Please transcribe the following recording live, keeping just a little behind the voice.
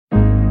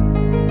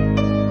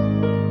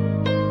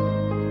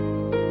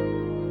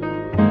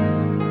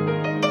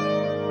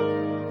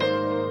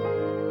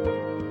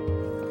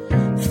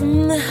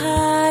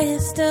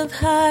with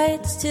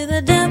heights to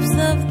the depths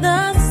of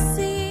the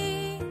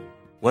sea.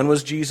 When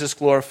was Jesus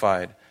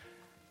glorified?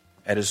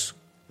 At his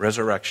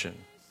resurrection.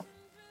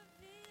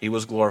 He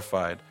was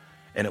glorified.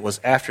 And it was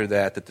after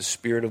that that the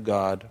Spirit of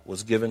God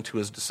was given to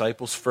his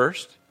disciples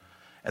first.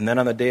 And then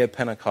on the day of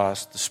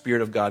Pentecost, the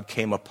Spirit of God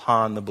came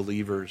upon the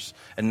believers.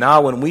 And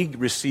now when we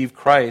receive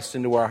Christ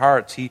into our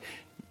hearts, He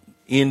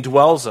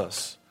indwells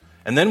us.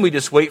 And then we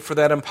just wait for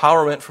that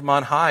empowerment from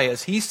on high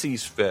as He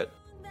sees fit.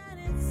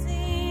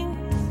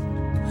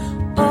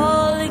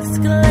 All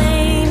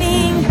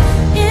exclaiming,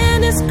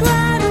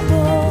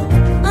 indescribable,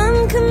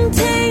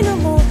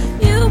 uncontainable.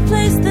 You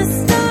place the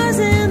stars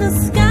in the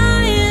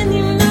sky and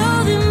you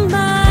know them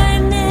by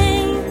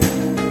name.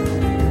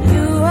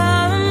 You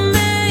are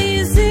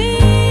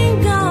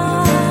amazing,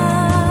 God.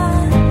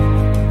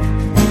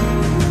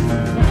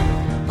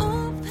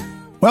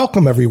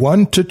 Welcome,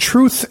 everyone, to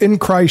Truth in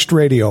Christ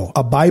Radio,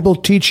 a Bible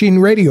teaching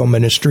radio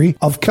ministry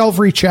of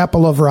Calvary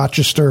Chapel of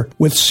Rochester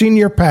with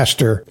senior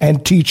pastor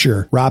and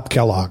teacher Rob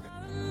Kellogg.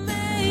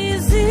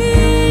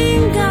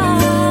 Amazing,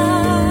 God.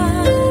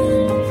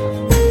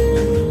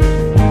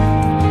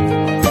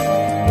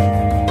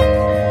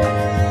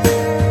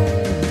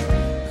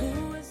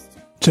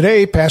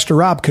 Today, Pastor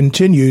Rob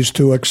continues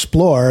to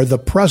explore the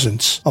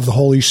presence of the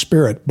Holy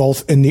Spirit,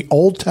 both in the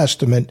Old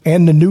Testament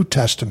and the New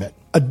Testament.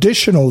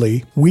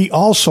 Additionally, we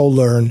also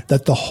learn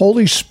that the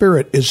Holy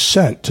Spirit is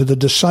sent to the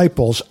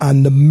disciples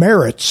on the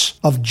merits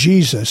of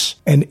Jesus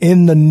and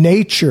in the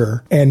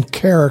nature and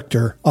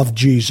character of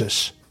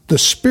Jesus. The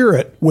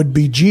Spirit would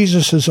be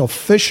Jesus'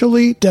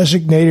 officially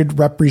designated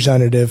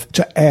representative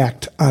to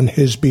act on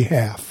his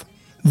behalf.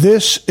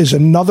 This is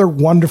another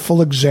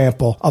wonderful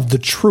example of the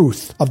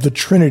truth of the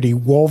Trinity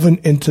woven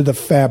into the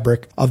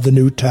fabric of the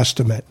New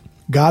Testament.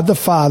 God the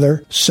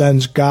Father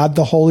sends God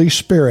the Holy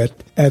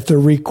Spirit at the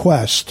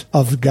request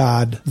of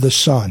God the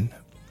Son.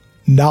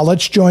 Now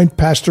let's join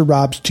Pastor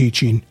Rob's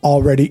teaching,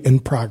 already in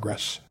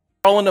progress.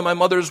 Crawl into my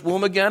mother's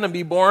womb again and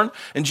be born?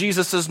 And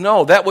Jesus says,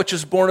 no, that which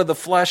is born of the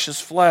flesh is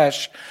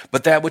flesh,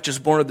 but that which is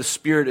born of the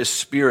Spirit is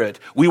spirit.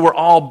 We were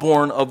all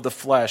born of the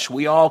flesh.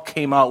 We all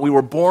came out. We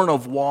were born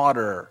of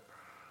water.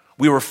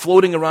 We were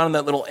floating around in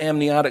that little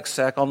amniotic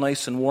sac all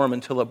nice and warm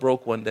until it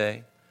broke one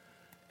day.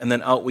 And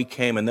then out we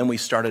came, and then we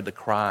started to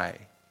cry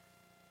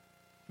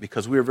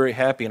because we were very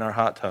happy in our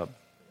hot tub.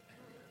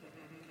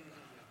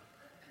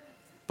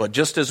 But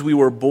just as we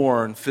were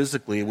born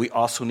physically, we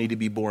also need to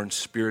be born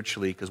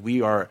spiritually because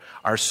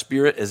our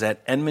spirit is at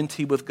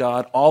enmity with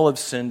God. All have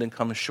sinned and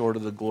come short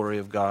of the glory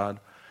of God.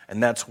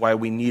 And that's why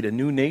we need a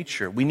new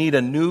nature. We need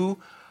a new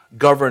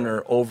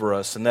governor over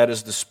us, and that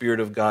is the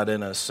Spirit of God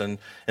in us. And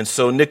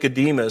so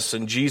Nicodemus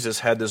and Jesus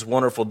had this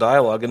wonderful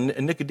dialogue, and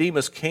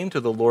Nicodemus came to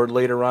the Lord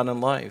later on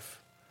in life.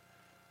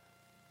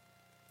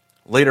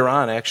 Later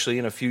on, actually,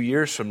 in a few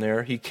years from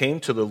there, he came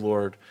to the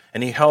Lord,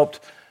 and he helped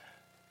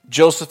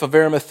Joseph of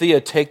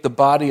Arimathea take the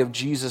body of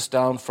Jesus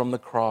down from the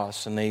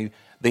cross, and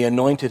they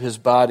anointed his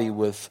body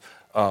with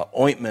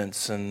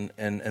ointments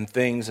and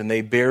things, and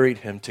they buried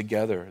him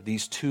together,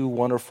 these two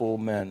wonderful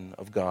men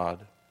of God.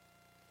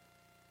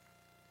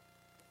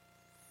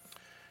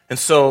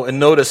 And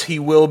notice, he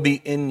will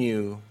be in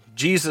you.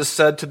 Jesus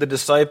said to the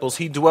disciples,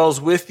 he dwells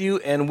with you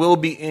and will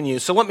be in you.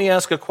 So let me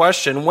ask a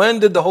question. When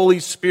did the Holy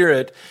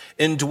Spirit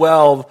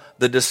indwell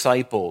the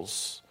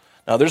disciples?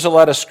 Now, there's a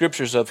lot of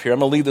scriptures up here. I'm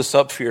going to leave this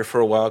up here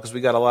for a while because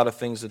we got a lot of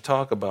things to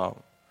talk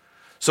about.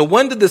 So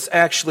when did this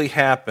actually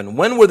happen?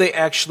 When were they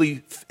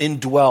actually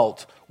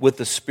indwelt with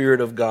the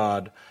Spirit of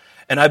God?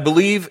 And I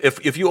believe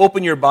if you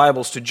open your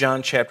Bibles to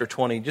John chapter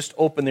 20, just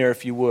open there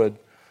if you would.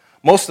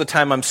 Most of the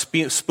time I'm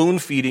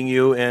spoon-feeding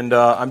you, and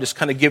I'm just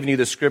kind of giving you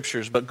the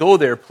scriptures. But go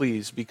there,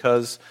 please,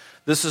 because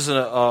this is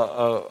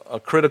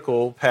a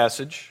critical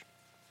passage.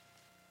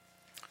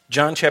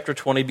 John chapter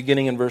 20,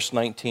 beginning in verse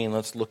 19.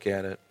 Let's look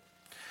at it.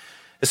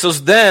 It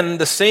says, then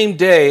the same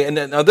day,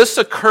 and now this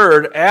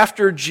occurred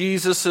after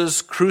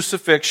Jesus'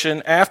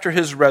 crucifixion, after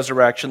his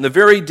resurrection, the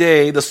very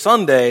day, the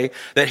Sunday,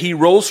 that he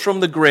rose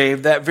from the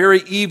grave, that very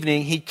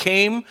evening he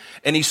came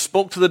and he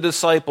spoke to the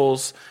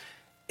disciples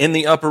in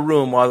the upper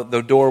room while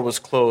the door was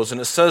closed. And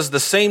it says,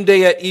 the same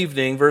day at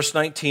evening, verse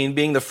 19,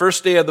 being the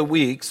first day of the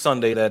week,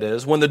 Sunday that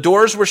is, when the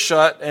doors were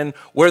shut and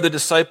where the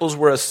disciples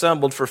were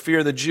assembled for fear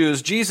of the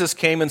Jews, Jesus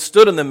came and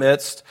stood in the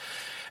midst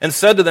and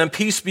said to them,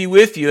 peace be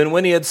with you. And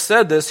when he had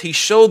said this, he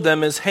showed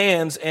them his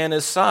hands and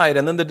his side.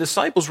 And then the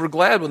disciples were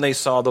glad when they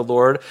saw the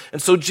Lord.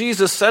 And so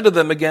Jesus said to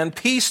them again,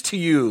 peace to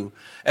you.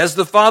 As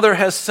the Father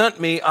has sent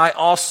me, I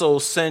also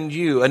send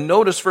you. And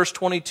notice verse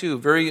 22,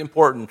 very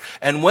important.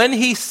 And when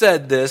he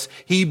said this,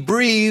 he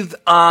breathed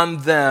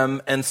on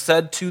them and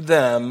said to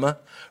them,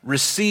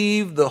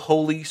 receive the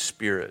Holy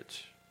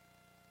Spirit.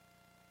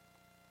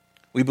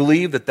 We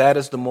believe that that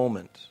is the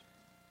moment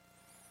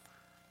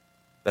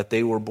that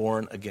they were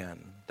born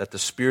again, that the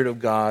Spirit of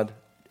God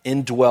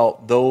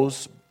indwelt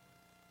those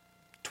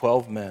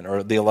 12 men,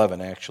 or the 11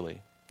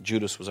 actually.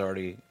 Judas was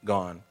already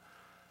gone.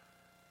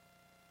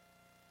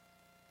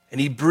 and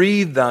he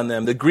breathed on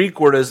them. The Greek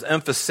word is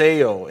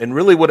emphaseo, and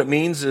really what it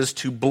means is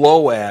to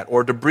blow at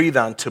or to breathe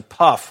on, to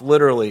puff,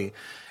 literally.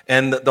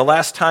 And the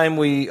last time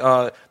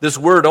this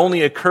word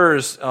only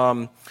occurs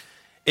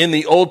in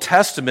the Old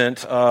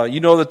Testament. You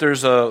know that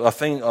there's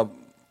a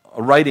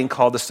writing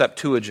called the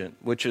Septuagint,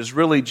 which is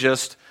really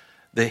just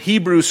the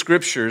Hebrew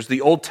scriptures.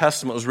 The Old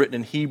Testament was written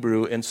in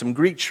Hebrew, and some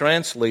Greek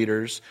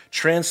translators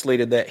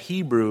translated that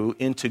Hebrew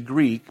into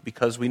Greek,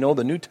 because we know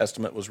the New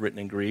Testament was written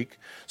in Greek.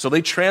 So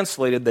they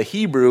translated the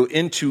Hebrew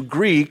into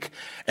Greek,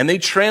 and they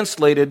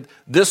translated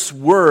this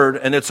word,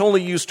 and it's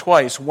only used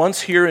twice.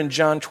 Once here in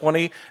John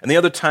 20, and the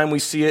other time we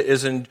see it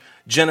is in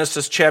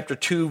Genesis chapter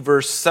 2,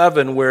 verse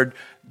 7, where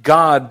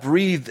God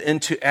breathed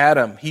into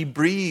Adam. He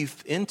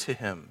breathed into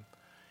him.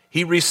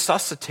 He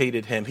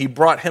resuscitated him. He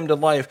brought him to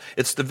life.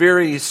 It's the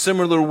very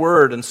similar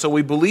word. And so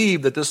we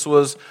believe that this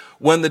was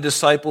when the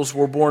disciples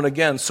were born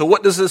again. So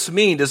what does this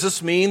mean? Does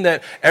this mean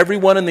that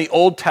everyone in the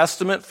Old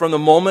Testament, from the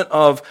moment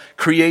of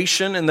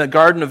creation in the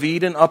Garden of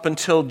Eden up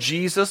until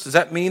Jesus, does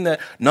that mean that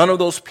none of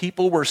those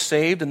people were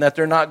saved and that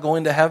they're not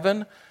going to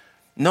heaven?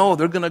 No,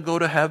 they're going to go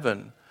to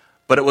heaven.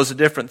 But it was a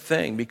different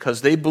thing,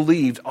 because they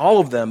believed, all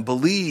of them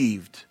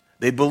believed.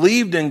 They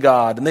believed in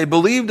God, and they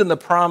believed in the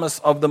promise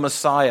of the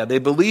Messiah. They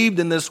believed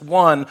in this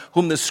one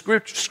whom the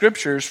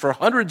scriptures for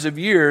hundreds of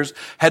years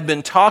had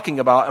been talking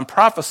about and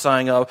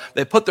prophesying of.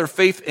 They put their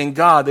faith in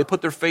God. They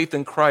put their faith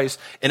in Christ,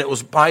 and it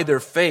was by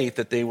their faith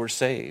that they were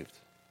saved.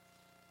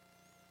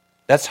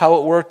 That's how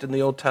it worked in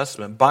the Old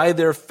Testament. By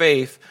their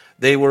faith,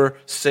 they were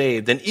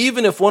saved. And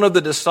even if one of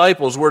the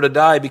disciples were to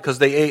die because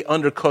they ate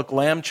undercooked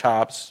lamb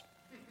chops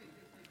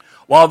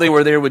while they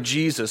were there with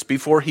Jesus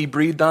before he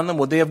breathed on them,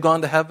 would they have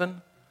gone to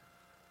heaven?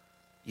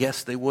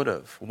 Yes, they would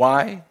have.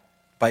 Why?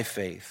 By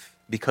faith.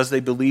 Because they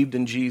believed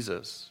in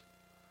Jesus.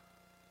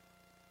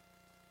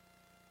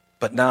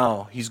 But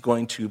now he's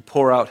going to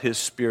pour out his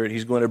Spirit.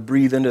 He's going to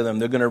breathe into them.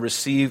 They're going to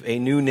receive a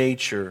new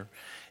nature.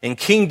 And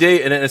King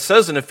David, and it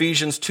says in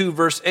Ephesians 2,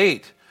 verse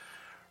 8,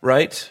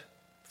 right?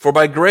 For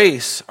by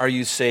grace are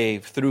you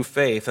saved through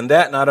faith, and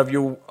that not of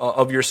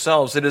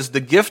yourselves. It is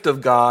the gift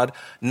of God,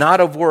 not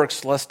of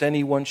works, lest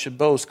anyone should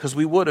boast. Because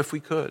we would if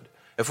we could.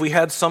 If we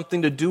had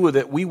something to do with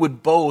it, we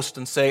would boast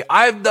and say,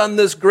 I've done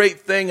this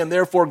great thing and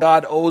therefore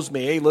God owes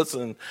me. Hey,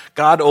 listen,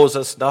 God owes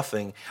us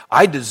nothing.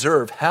 I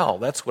deserve hell.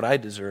 That's what I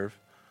deserve.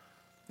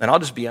 And I'll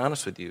just be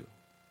honest with you.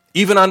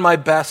 Even on my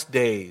best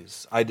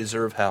days, I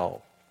deserve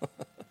hell.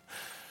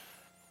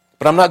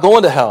 But I'm not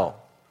going to hell.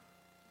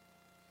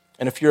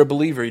 And if you're a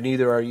believer,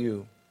 neither are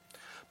you.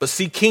 But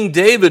see, King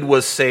David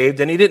was saved,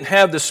 and he didn't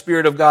have the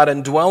Spirit of God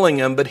indwelling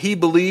him, but he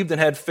believed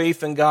and had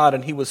faith in God,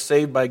 and he was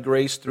saved by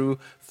grace through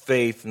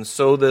faith. And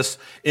so this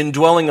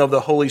indwelling of the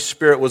Holy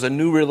Spirit was a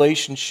new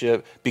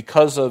relationship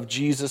because of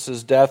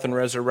Jesus' death and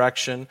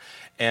resurrection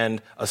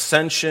and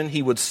ascension.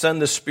 He would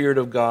send the Spirit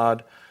of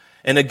God.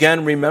 And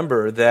again,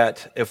 remember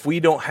that if we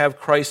don't have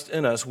Christ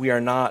in us, we are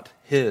not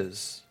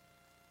his.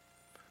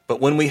 But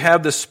when we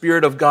have the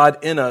Spirit of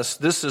God in us,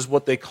 this is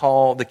what they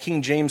call, the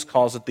King James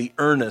calls it, the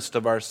earnest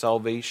of our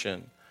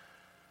salvation.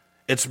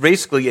 It's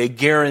basically a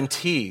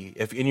guarantee.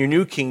 If in your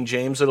New King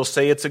James, it'll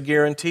say it's a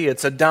guarantee.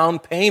 It's a down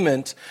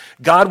payment.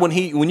 God, when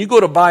you go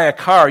to buy a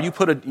car, you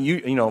put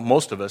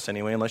most of us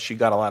anyway, unless you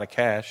got a lot of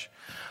cash,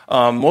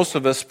 most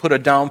of us put a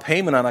down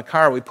payment on a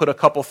car. We put a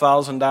couple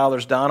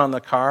 $1,000s down on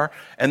the car,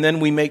 and then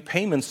we make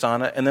payments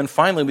on it, and then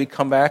finally we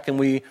come back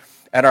and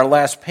at our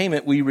last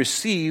payment, we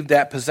receive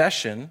that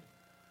possession,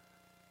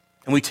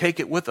 and we take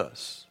it with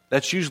us.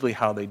 That's usually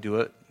how they do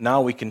it.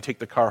 Now we can take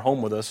the car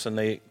home with us, and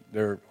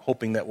they're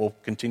hoping that we'll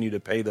continue to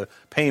pay the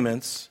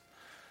payments.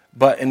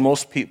 But in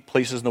most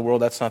places in the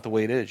world, that's not the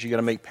way it is. You got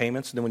to make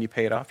payments, and then when you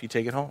pay it off, you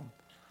take it home.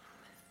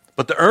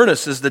 But the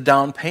earnest is the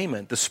down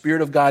payment. The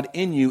Spirit of God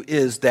in you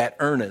is that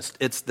earnest.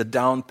 It's the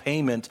down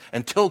payment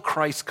until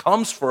Christ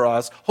comes for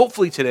us,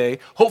 hopefully today,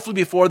 hopefully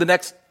before the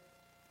next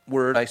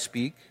word I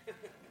speak.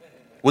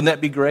 Wouldn't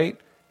that be great?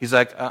 He's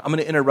like, I'm going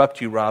to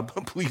interrupt you, Rob.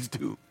 Please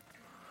do.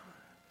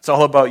 It's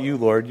all about you,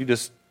 Lord. You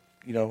just,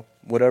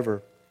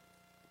 whatever.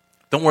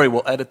 Don't worry,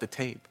 we'll edit the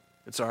tape.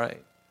 It's all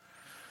right.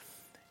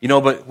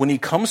 But when he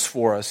comes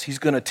for us, he's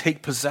going to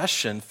take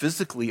possession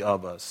physically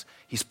of us.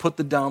 He's put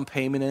the down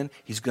payment in.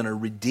 He's going to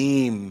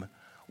redeem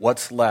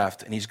what's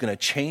left, and he's going to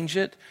change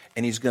it,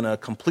 and he's going to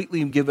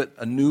completely give it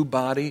a new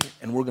body,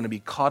 and we're going to be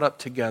caught up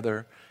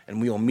together,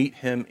 and we will meet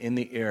him in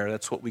the air.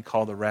 That's what we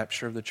call the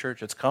rapture of the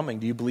church. It's coming.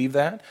 Do you believe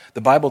that?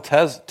 The Bible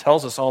tells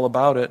us all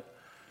about it.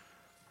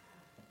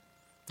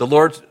 The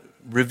Lord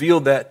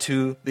revealed that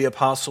to the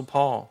Apostle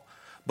Paul.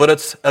 But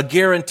it's a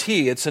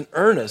guarantee, it's an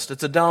earnest,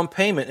 it's a down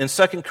payment. In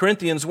 2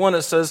 Corinthians 1,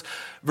 it says,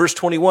 verse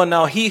 21,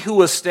 Now he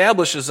who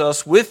establishes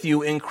us with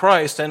you in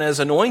Christ and has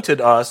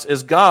anointed us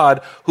is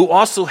God, who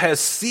also has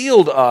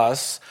sealed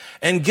us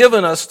and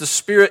given us the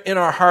Spirit in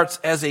our hearts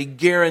as a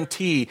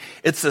guarantee.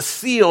 It's a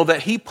seal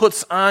that he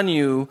puts on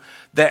you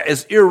that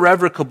is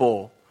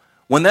irrevocable.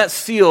 When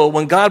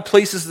God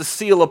places the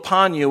seal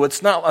upon you,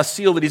 it's not a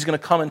seal that he's going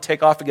to come and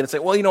take off again and say,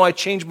 well, I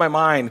changed my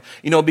mind,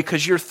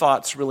 because your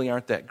thoughts really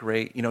aren't that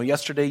great.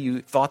 Yesterday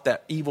you thought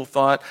that evil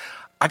thought.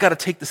 I got to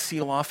take the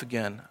seal off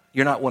again.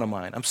 You're not one of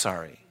mine. I'm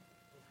sorry.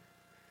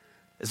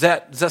 Does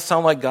that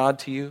sound like God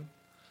to you?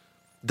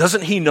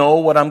 Doesn't he know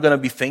what I'm going to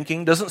be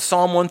thinking? Doesn't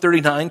Psalm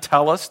 139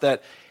 tell us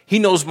that he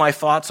knows my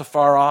thoughts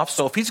afar off?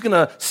 So if he's going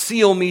to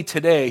seal me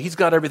today, he's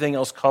got everything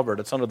else covered.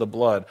 It's under the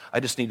blood. I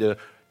just need to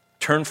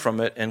turn from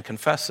it and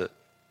confess it,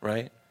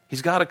 right?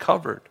 He's got it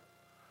covered.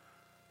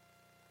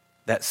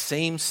 That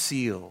same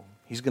seal,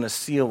 he's going to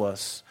seal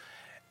us,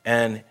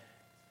 and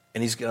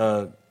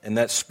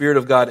that Spirit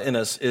of God in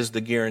us is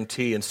the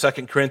guarantee. In 2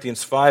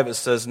 Corinthians 5, it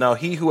says, now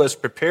he who has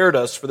prepared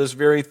us for this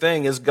very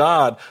thing is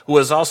God, who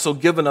has also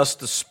given us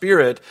the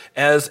Spirit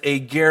as a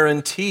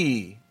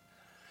guarantee.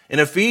 In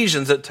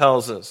Ephesians, it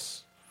tells us,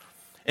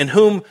 in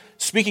whom,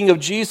 speaking of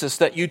Jesus,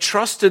 that you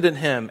trusted in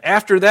him.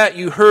 After that,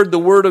 you heard the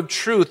word of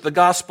truth, the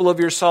gospel of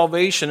your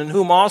salvation, in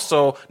whom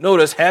also,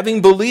 notice,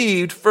 having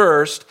believed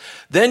first,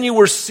 then you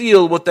were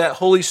sealed with that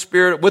Holy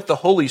Spirit, with the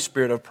Holy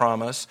Spirit of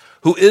promise,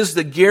 who is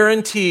the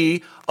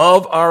guarantee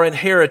of our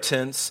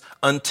inheritance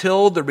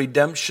until the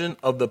redemption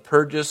of the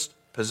purchased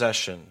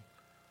possession.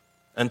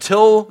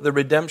 Until the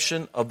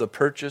redemption of the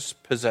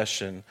purchased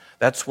possession.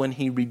 That's when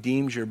he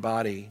redeems your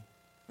body.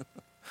 I'm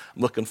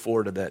looking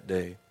forward to that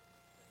day.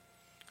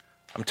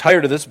 I'm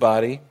tired of this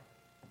body.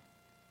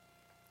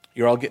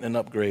 You're all getting an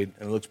upgrade,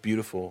 and it looks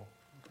beautiful.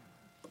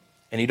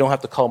 And you don't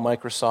have to call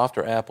Microsoft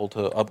or Apple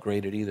to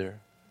upgrade it either.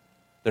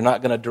 They're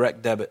not going to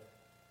direct debit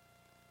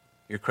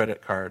your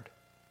credit card.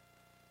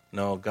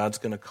 No, God's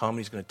going to come.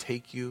 He's going to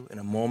take you in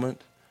a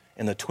moment.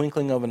 In the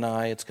twinkling of an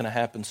eye, it's going to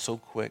happen so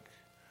quick.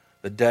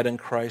 The dead in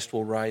Christ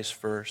will rise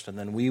first, and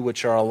then we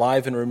which are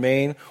alive and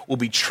remain will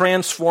be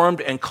transformed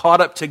and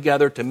caught up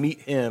together to meet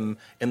him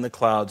in the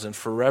clouds, and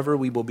forever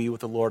we will be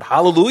with the Lord.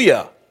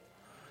 Hallelujah!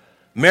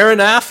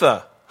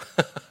 Maranatha!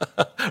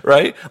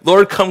 Right?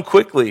 Lord, come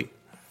quickly.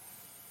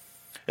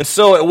 And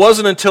so it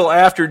wasn't until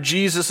after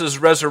Jesus'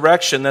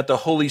 resurrection that the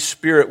Holy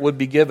Spirit would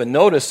be given.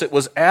 Notice it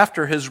was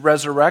after his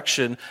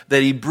resurrection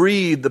that he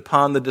breathed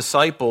upon the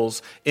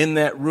disciples in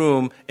that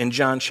room in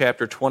John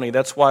chapter 20.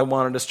 That's why I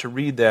wanted us to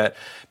read that.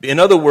 In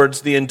other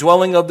words, the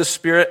indwelling of the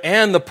Spirit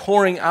and the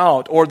pouring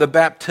out or the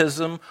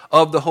baptism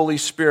of the Holy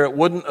Spirit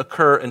wouldn't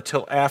occur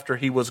until after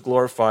he was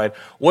glorified.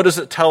 What does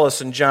it tell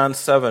us in John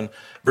 7,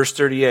 verse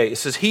 38? It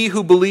says, he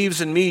who believes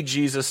in me,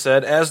 Jesus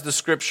said, as the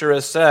scripture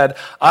has said,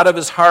 out of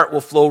his heart will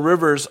flow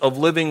rivers of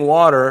living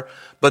water.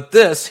 But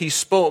this he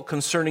spoke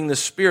concerning the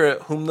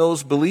Spirit, whom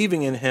those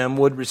believing in him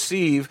would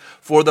receive,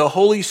 for the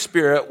Holy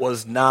Spirit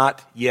was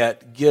not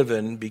yet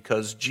given,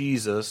 because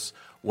Jesus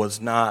was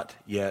not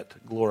yet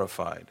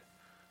glorified.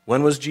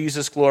 When was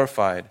Jesus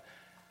glorified?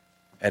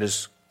 At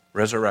his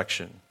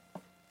resurrection.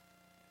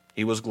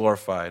 He was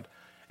glorified.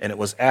 And it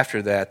was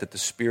after that that the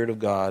Spirit of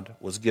God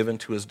was given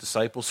to his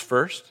disciples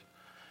first.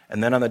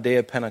 And then on the day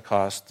of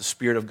Pentecost, the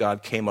Spirit of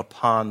God came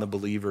upon the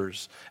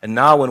believers. And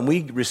now when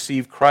we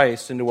receive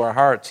Christ into our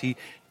hearts, he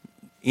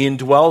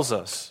indwells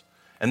us.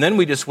 And then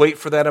we just wait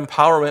for that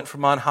empowerment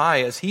from on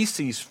high as he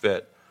sees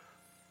fit.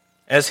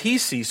 As he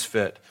sees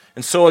fit.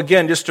 And so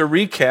again, just to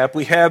recap,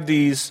 we have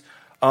these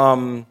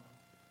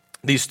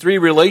three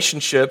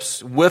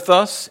relationships: with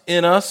us,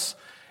 in us,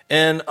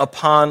 and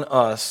upon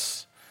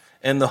us.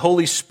 And the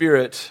Holy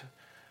Spirit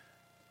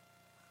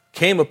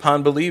came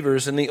upon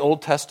believers in the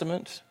Old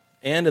Testament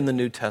and in the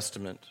New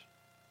Testament.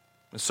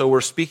 And so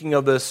we're speaking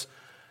of this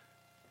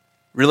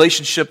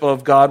relationship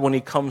of God when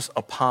he comes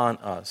upon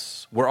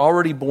us. We're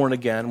already born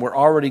again. We're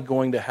already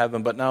going to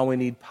heaven, but now we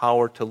need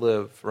power to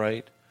live,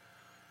 right?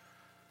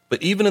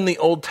 But even in the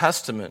Old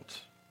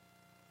Testament,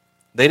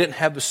 they didn't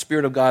have the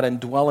Spirit of God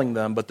indwelling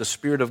them, but the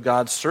Spirit of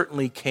God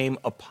certainly came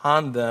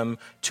upon them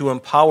to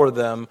empower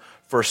them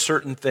for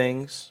certain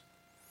things.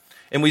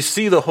 And we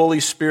see the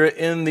Holy Spirit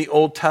in the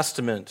Old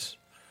Testament.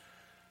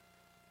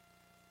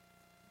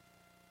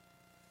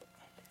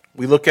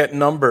 We look at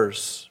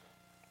Numbers.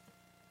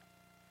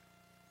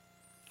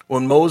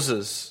 When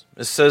Moses,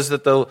 it says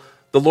that the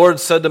Lord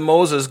said to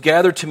Moses,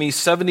 gather to me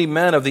 70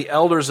 men of the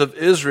elders of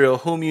Israel,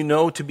 whom you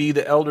know to be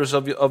the elders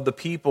of the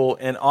people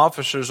and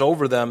officers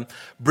over them.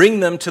 Bring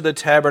them to the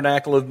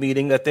tabernacle of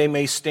meeting, that they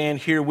may stand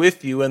here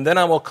with you. And then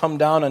I will come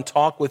down and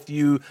talk with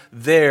you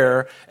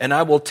there, and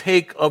I will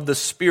take of the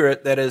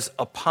Spirit that is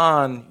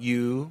upon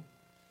you,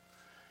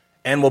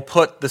 and will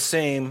put the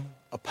same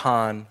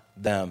upon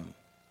them.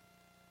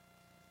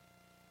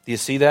 Do you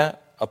see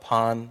that?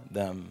 Upon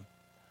them.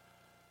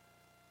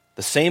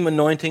 The same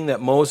anointing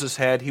that Moses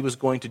had, he was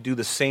going to do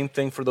the same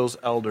thing for those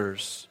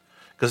elders,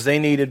 because they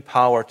needed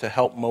power to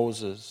help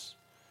Moses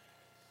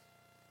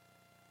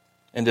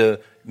and to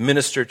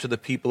minister to the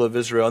people of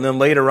Israel. And then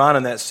later on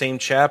in that same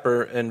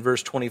chapter, in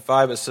verse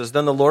 25, it says,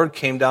 then the Lord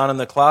came down in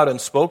the cloud and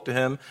spoke to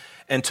him,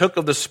 and took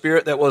of the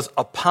Spirit that was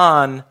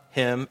upon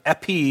him,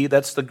 epi,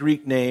 that's the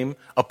Greek name,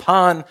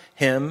 upon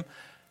him,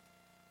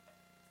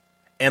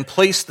 and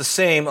placed the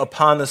same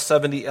upon the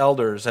 70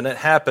 elders. And it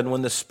happened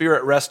when the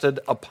Spirit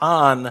rested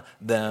upon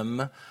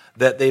them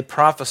that they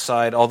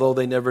prophesied, although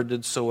they never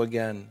did so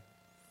again.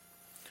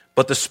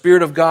 But the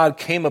Spirit of God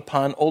came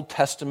upon Old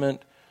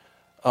Testament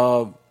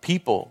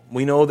people.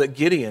 We know that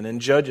Gideon in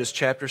Judges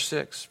chapter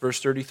 6, verse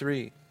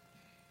 33,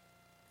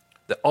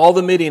 that all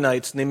the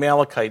Midianites and the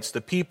Amalekites,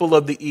 the people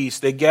of the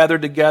east, they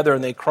gathered together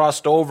and they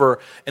crossed over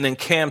and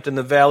encamped in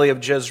the valley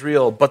of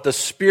Jezreel. But the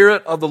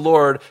Spirit of the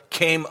Lord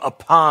came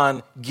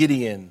upon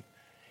Gideon.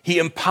 He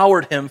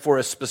empowered him for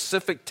a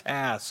specific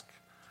task.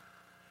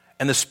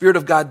 And the Spirit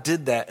of God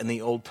did that in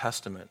the Old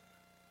Testament.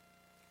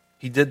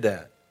 He did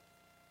that.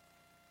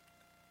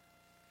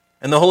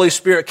 And the Holy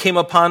Spirit came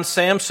upon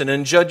Samson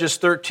in Judges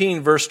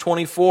 13, verse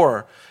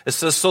 24. It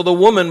says, "So the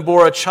woman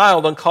bore a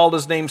child and called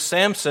his name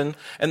Samson,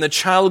 and the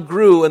child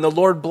grew, and the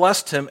Lord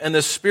blessed him, and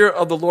the Spirit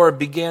of the Lord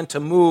began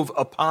to move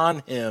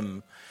upon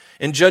him."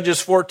 In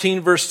Judges 14,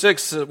 verse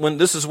 6,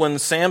 this is when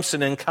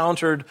Samson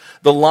encountered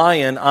the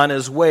lion on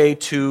his way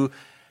to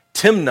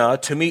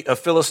Timnah to meet a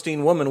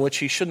Philistine woman, which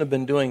he shouldn't have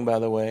been doing, by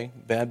the way.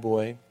 Bad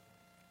boy.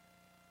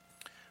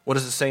 What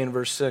does it say in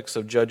verse 6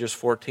 of Judges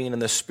 14?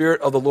 "And the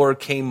Spirit of the Lord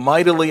came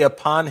mightily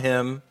upon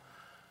him,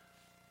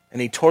 and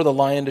he tore the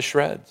lion to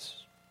shreds."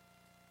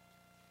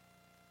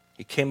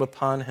 He came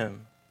upon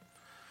him.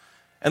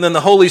 And then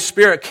the Holy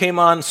Spirit came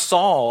on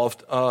Saul,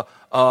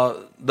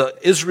 the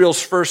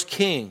Israel's first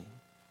king.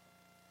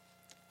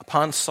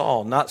 Upon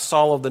Saul, not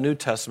Saul of the New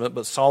Testament,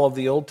 but Saul of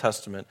the Old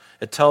Testament.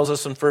 It tells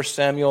us in 1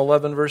 Samuel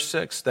 11, verse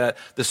 6, that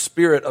the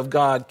Spirit of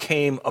God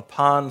came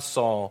upon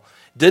Saul.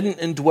 Didn't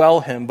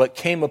indwell him, but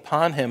came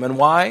upon him. And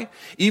why?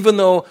 Even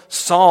though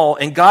Saul,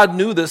 and God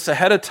knew this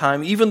ahead of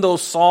time, even though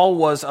Saul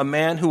was a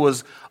man who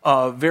was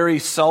very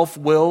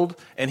self-willed,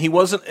 and he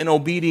wasn't an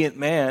obedient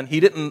man,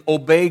 he didn't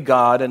obey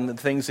God and the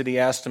things that he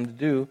asked him to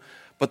do,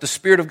 but the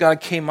Spirit of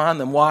God came on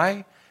them.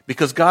 Why?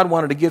 Because God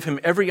wanted to give him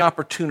every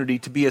opportunity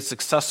to be a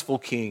successful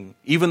king,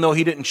 even though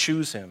he didn't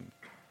choose him.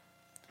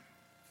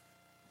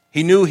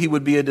 He knew he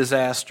would be a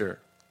disaster.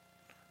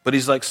 But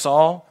he's like,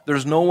 "Saul,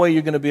 there's no way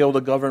you're going to be able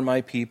to govern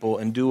my people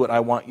and do what I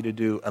want you to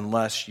do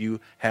unless you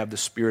have the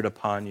Spirit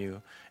upon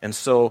you." And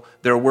so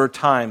there were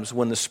times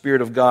when the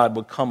Spirit of God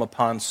would come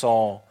upon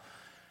Saul.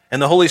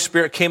 And the Holy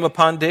Spirit came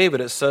upon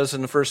David. It says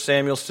in 1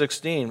 Samuel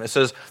 16, it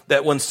says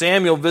that when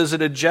Samuel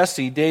visited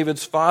Jesse,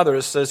 David's father,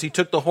 it says he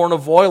took the horn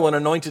of oil and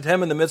anointed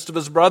him in the midst of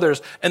his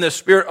brothers. And the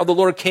Spirit of the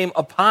Lord came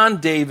upon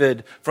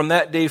David from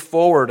that day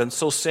forward. And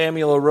so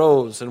Samuel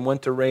arose and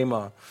went to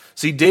Ramah.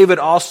 See, David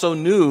also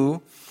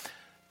knew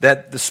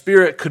that the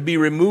Spirit could be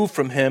removed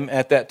from him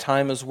at that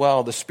time as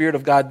well. The Spirit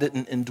of God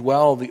didn't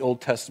indwell the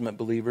Old Testament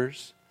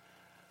believers,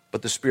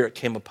 but the Spirit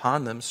came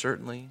upon them,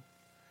 certainly.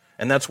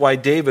 And that's why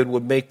David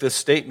would make this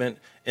statement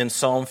in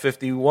Psalm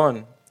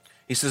 51.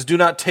 He says, "Do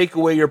not take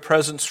away your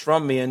presence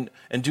from me, and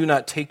do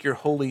not take your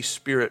Holy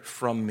Spirit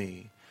from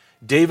me."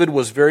 David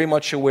was very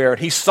much aware.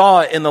 He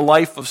saw it in the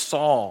life of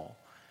Saul.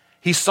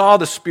 He saw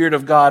the Spirit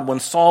of God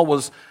when Saul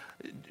was,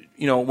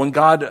 when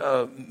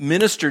God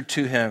ministered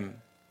to him.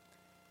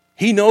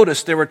 He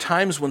noticed there were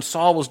times when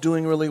Saul was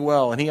doing really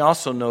well, and he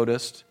also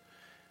noticed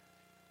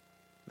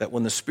that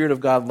when the Spirit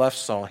of God left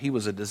Saul, he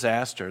was a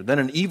disaster. Then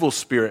an evil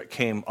spirit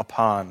came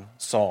upon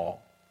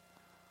Saul.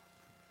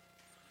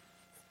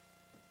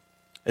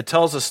 It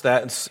tells us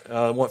that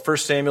in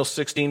 1 Samuel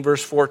 16,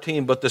 verse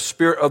 14, "But the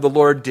Spirit of the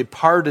Lord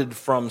departed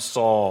from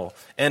Saul,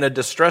 and a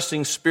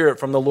distressing spirit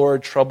from the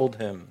Lord troubled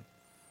him."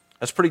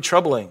 That's pretty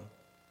troubling.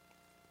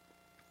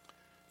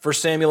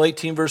 1 Samuel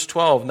 18, verse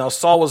 12, "Now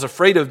Saul was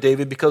afraid of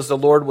David because the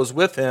Lord was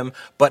with him,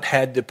 but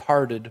had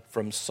departed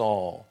from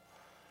Saul."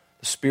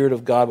 The Spirit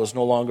of God was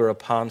no longer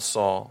upon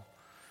Saul.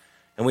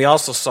 And we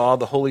also saw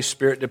the Holy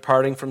Spirit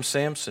departing from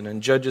Samson.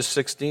 In Judges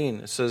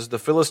 16, it says, "The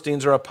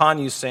Philistines are upon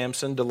you,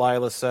 Samson,"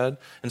 Delilah said.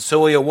 And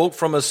so he awoke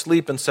from his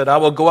sleep and said, "I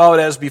will go out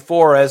as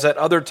before, as at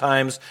other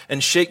times,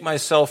 and shake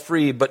myself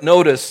free." But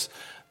notice,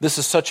 this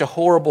is such a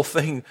horrible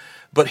thing,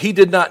 but he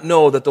did not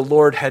know that the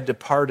Lord had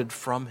departed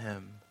from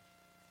him.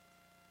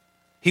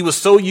 He was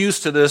so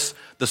used to this,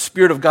 the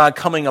Spirit of God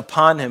coming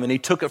upon him, and he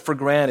took it for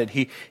granted.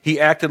 He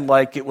acted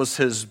like it was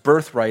his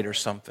birthright or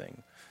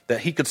something,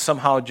 that he could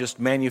somehow just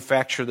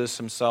manufacture this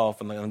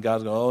himself. And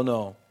God's going, "Oh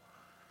no.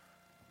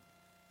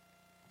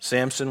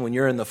 Samson, when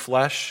you're in the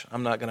flesh,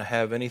 I'm not going to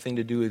have anything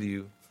to do with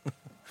you.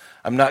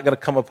 I'm not going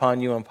to come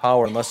upon you in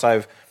power unless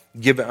I'm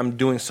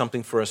doing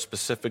something for a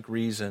specific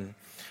reason."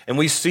 And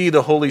we see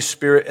the Holy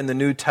Spirit in the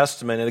New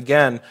Testament. And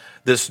again,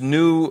 this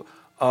new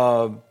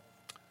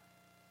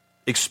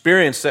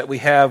experience that we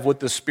have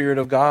with the Spirit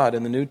of God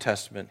in the New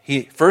Testament.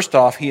 First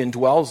off, he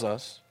indwells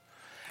us.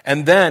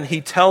 And then he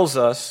tells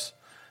us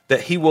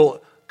that he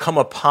will come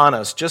upon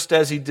us, just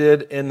as he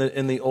did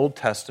in the Old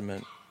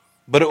Testament.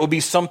 But it will be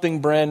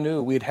something brand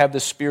new. We'd have the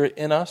Spirit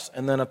in us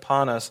and then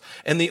upon us.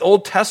 And the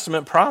Old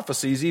Testament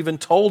prophecies even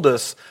told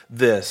us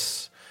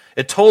this.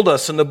 It told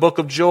us in the book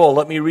of Joel.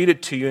 Let me read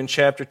it to you in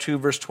chapter 2,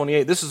 verse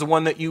 28. This is the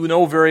one that you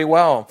know very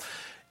well.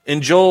 In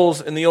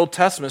the Old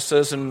Testament, it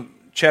says in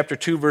chapter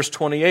 2, verse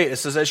 28, it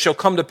says, "It shall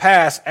come to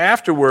pass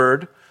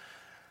afterward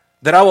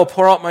that I will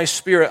pour out my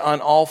Spirit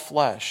on all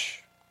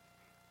flesh."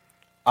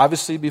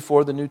 Obviously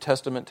before the New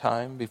Testament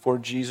time, before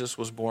Jesus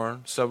was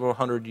born, several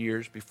hundred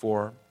years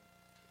before.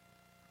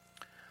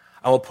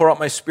 I will pour out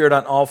my Spirit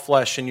on all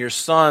flesh, and your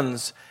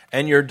sons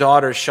and your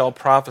daughters shall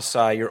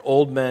prophesy. Your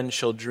old men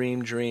shall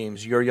dream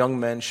dreams. Your young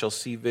men shall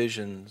see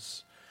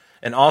visions.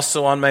 And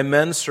also on my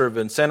men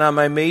servants and on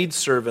my maid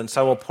servants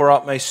I will pour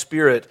out my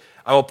Spirit.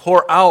 I will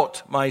pour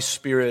out my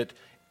Spirit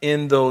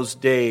in those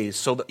days.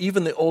 So that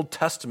even the Old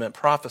Testament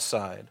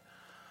prophesied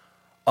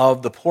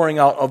of the pouring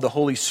out of the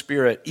Holy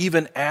Spirit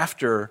even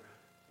after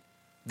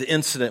the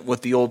incident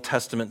with the Old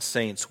Testament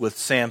saints, with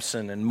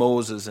Samson and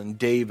Moses and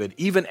David.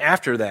 Even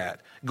after that,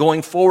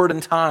 going forward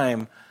in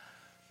time,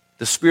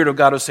 the Spirit of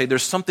God will say,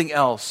 there's something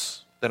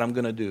else that I'm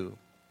going to do.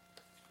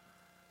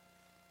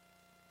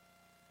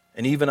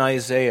 And even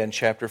Isaiah in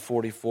chapter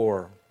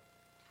 44,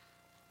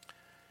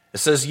 it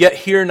says, Yet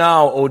hear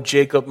now, O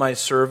Jacob my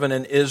servant,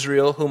 and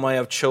Israel whom I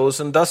have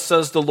chosen. Thus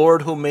says the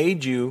Lord who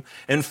made you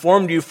and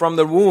formed you from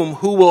the womb,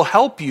 who will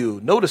help you.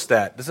 Notice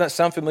that. Doesn't that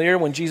sound familiar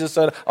when Jesus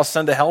said, I'll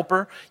send a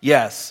helper?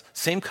 Yes,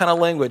 same kind of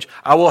language.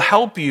 I will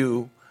help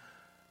you.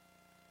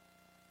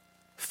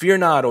 Fear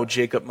not, O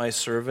Jacob my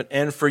servant,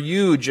 and for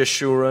you,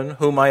 Jeshurun,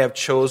 whom I have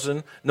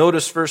chosen.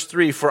 Notice verse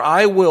 3, For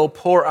I will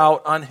pour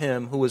out on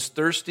him who is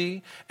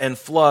thirsty and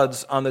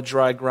floods on the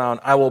dry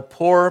ground. I will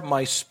pour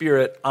my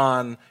Spirit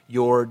on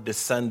your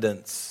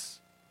descendants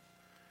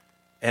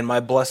and my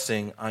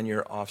blessing on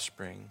your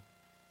offspring.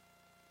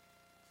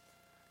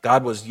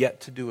 God was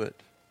yet to do it.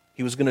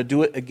 He was going to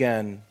do it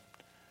again.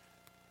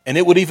 And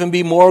it would even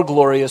be more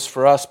glorious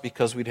for us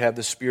because we'd have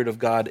the Spirit of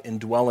God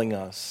indwelling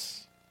us.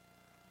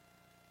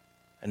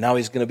 And now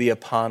he's going to be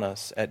upon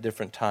us at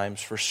different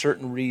times for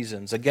certain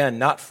reasons. Again,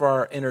 not for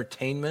our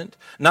entertainment,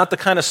 not the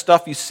kind of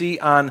stuff you see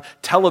on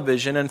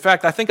television. In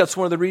fact, I think that's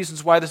one of the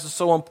reasons why this is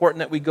so important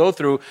that we go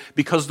through,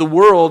 because the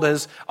world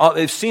has,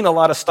 they've seen a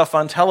lot of stuff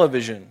on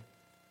television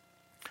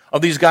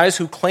of these guys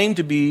who claim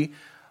to be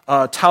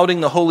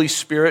touting the Holy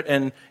Spirit,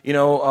 and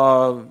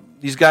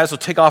these guys will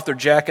take off their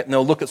jacket and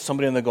they'll look at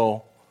somebody and they'll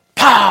go,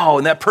 pow,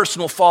 and that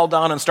person will fall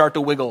down and start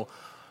to wiggle.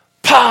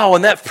 Pow!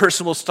 And that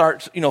person will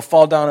start,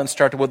 fall down and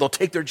start to wiggle. They'll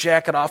take their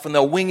jacket off and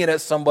they'll wing it at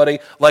somebody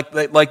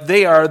like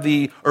they are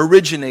the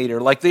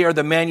originator, like they are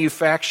the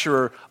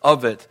manufacturer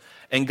of it.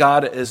 And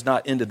God is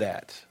not into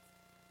that.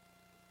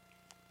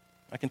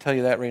 I can tell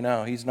you that right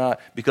now. He's not,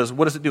 because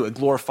what does it do? It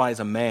glorifies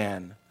a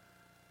man.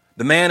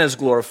 The man is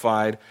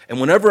glorified,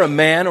 and whenever a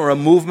man or a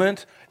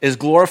movement is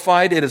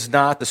glorified, it is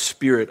not the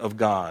Spirit of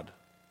God.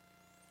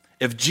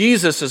 If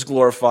Jesus is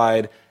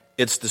glorified,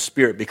 it's the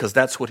Spirit, because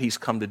that's what he's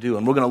come to do.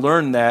 And we're going to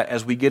learn that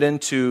as we get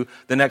into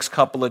the next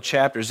couple of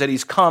chapters, that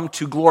he's come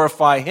to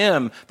glorify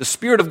him. The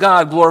Spirit of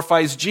God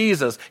glorifies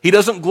Jesus. He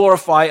doesn't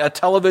glorify a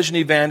television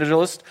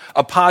evangelist,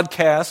 a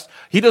podcast.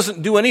 He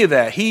doesn't do any of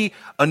that. He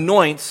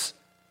anoints,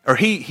 or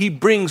he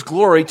brings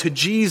glory to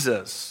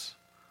Jesus.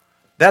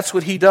 That's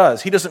what he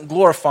does. He doesn't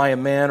glorify a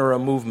man or a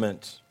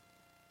movement.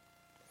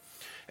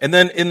 And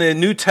then in the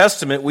New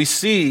Testament, we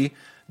see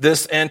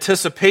this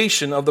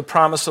anticipation of the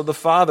promise of the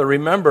Father.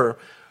 Remember,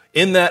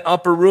 in that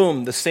upper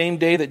room, the same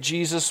day that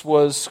Jesus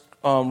was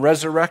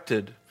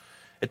resurrected,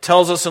 it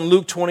tells us in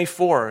Luke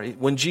 24,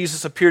 when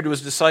Jesus appeared to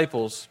his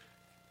disciples,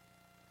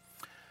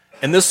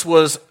 and this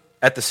was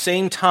at the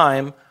same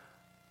time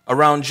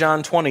around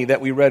John 20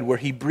 that we read, where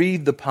he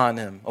breathed upon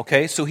him.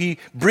 Okay, so he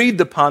breathed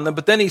upon them,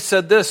 but then he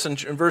said this in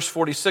verse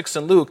 46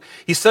 in Luke.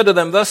 He said to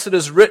them, Thus it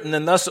is written,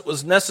 and thus it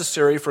was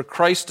necessary for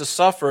Christ to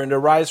suffer and to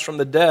rise from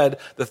the dead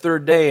the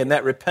third day, and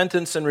that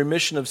repentance and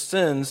remission of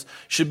sins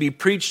should be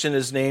preached in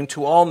his name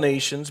to all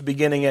nations,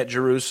 beginning at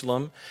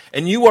Jerusalem.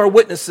 And you are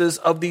witnesses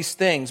of these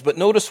things. But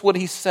notice what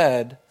he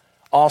said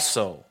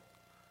also.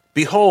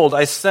 Behold,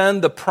 I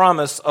send the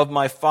promise of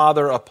my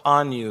Father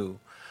upon you.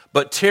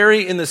 But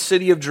tarry in the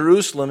city of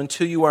Jerusalem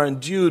until you are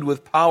endued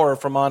with power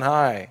from on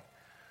high.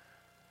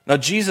 Now,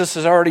 Jesus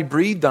has already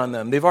breathed on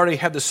them. They've already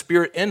had the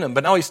Spirit in them,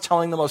 but now he's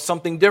telling them of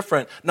something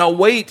different. Now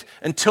wait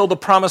until the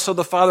promise of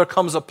the Father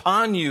comes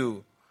upon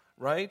you,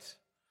 right?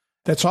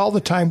 That's all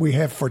the time we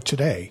have for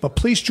today. But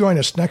please join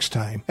us next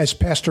time as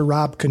Pastor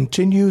Rob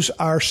continues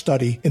our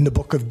study in the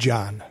book of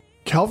John.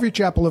 Calvary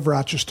Chapel of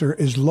Rochester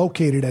is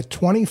located at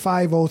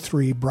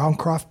 2503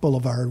 Browncroft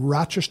Boulevard,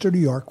 Rochester, New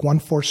York,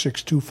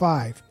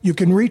 14625. You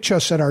can reach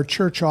us at our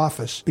church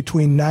office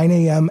between 9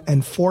 a.m.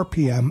 and 4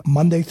 p.m.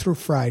 Monday through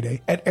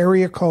Friday at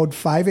area code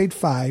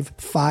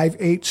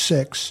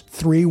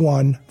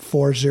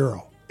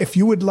 585-586-3140. If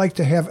you would like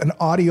to have an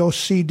audio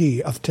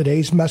CD of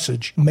today's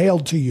message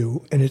mailed to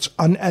you in its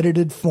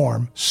unedited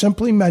form,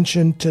 simply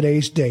mention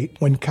today's date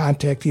when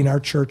contacting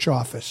our church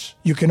office.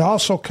 You can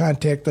also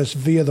contact us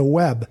via the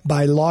web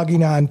by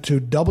logging on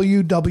to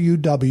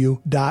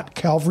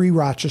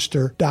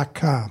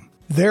www.calvaryrochester.com.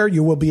 There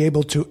you will be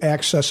able to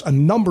access a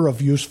number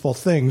of useful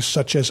things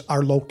such as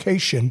our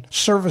location,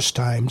 service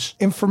times,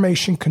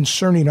 information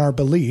concerning our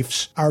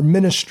beliefs, our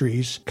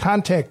ministries,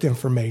 contact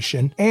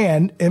information,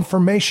 and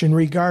information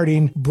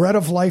regarding Bread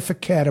of Life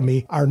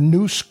Academy, our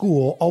new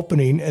school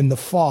opening in the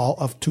fall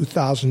of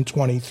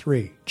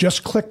 2023.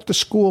 Just click the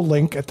school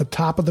link at the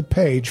top of the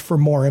page for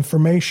more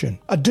information.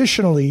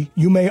 Additionally,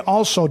 you may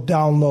also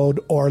download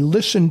or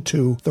listen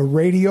to the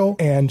radio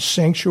and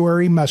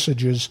sanctuary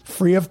messages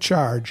free of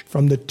charge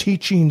from the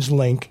teachings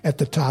link at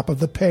the top of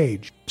the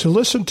page. To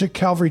listen to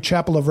Calvary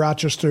Chapel of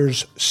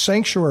Rochester's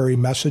sanctuary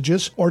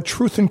messages or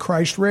Truth in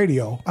Christ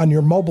Radio on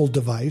your mobile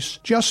device,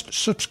 just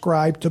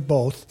subscribe to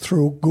both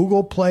through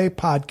Google Play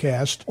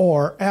Podcast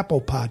or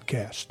Apple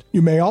Podcast.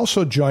 You may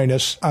also join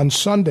us on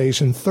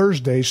Sundays and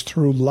Thursdays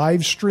through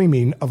live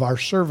streaming of our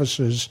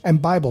services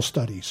and Bible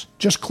studies.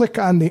 Just click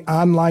on the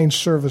online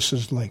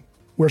services link.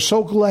 We're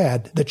so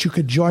glad that you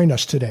could join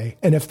us today,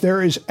 and if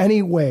there is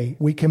any way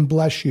we can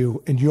bless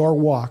you in your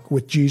walk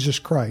with Jesus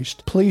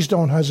Christ, please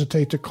don't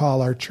hesitate to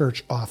call our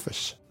church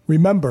office.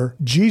 Remember,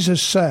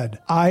 Jesus said,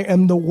 "I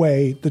am the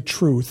way, the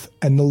truth,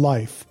 and the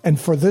life, and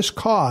for this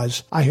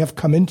cause I have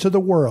come into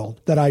the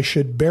world, that I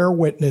should bear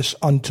witness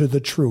unto the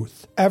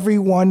truth.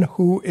 Everyone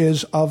who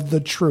is of the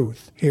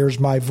truth hears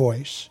my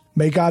voice."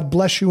 May God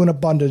bless you in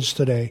abundance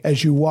today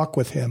as you walk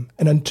with Him,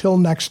 and until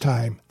next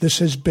time, this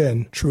has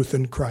been Truth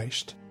in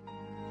Christ.